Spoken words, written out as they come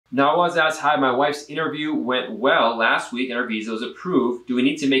Now I was asked, hi, my wife's interview went well last week and our visa was approved. Do we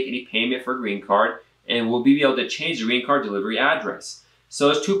need to make any payment for a green card? And will we be able to change the green card delivery address? So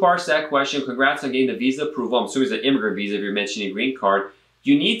there's two parts to that question. Congrats on getting the visa approval. I'm assuming it's an immigrant visa if you're mentioning green card.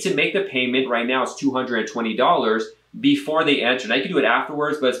 You need to make the payment. Right now it's $220 before they enter. Now you can do it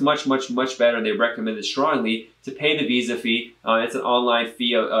afterwards, but it's much better, and they recommend it strongly to pay the visa fee. It's an online fee.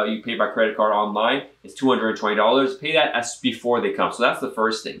 You pay by credit card online. It's $220. Pay that as before they come. So that's the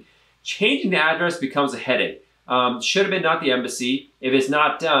first thing. Changing the address becomes a headache. Should have been not the embassy. If it's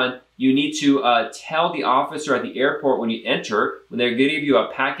not done, you need to tell the officer at the airport when you enter, when they're going to give you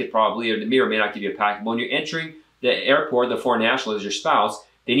a packet probably, or they may or may not give you a packet, but when you're entering the airport, the foreign national is your spouse,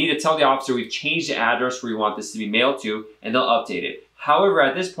 they need to tell the officer we've changed the address where you want this to be mailed to, and they'll update it. However,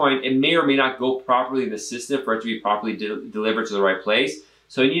 at this point, it may or may not go properly in the system for it to be properly delivered to the right place.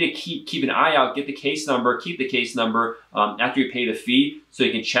 So you need to keep an eye out, get the case number, keep the case number after you pay the fee so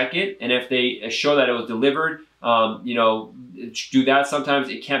you can check it. And if they show that it was delivered, you know, do that. Sometimes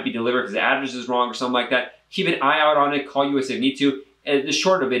it can't be delivered because the address is wrong or something like that. Keep an eye out on it, call US if you need to. And the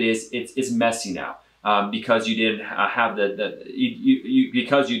short of it is, it's messy now. Because you didn't have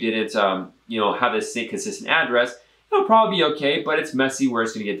because you didn't you know, have the same consistent address. It'll probably be okay, but it's messy where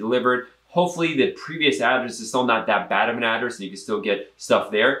it's going to get delivered. Hopefully the previous address is still not that bad of an address and you can still get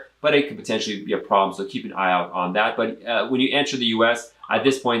stuff there, but it could potentially be a problem, so keep an eye out on that. But when you enter the US, at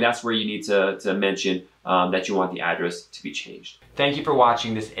this point, that's where you need to mention that you want the address to be changed. Thank you for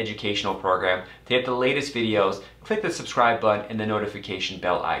watching this educational program. To get the latest videos, click the subscribe button and the notification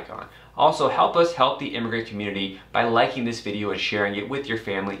bell icon. Also, help us help the immigrant community by liking this video and sharing it with your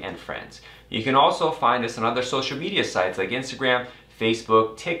family and friends. You can also find us on other social media sites like Instagram,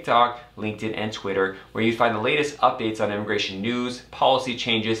 Facebook, TikTok, LinkedIn, and Twitter, where you find the latest updates on immigration news, policy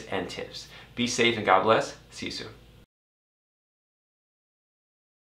changes, and tips. Be safe and God bless. See you soon.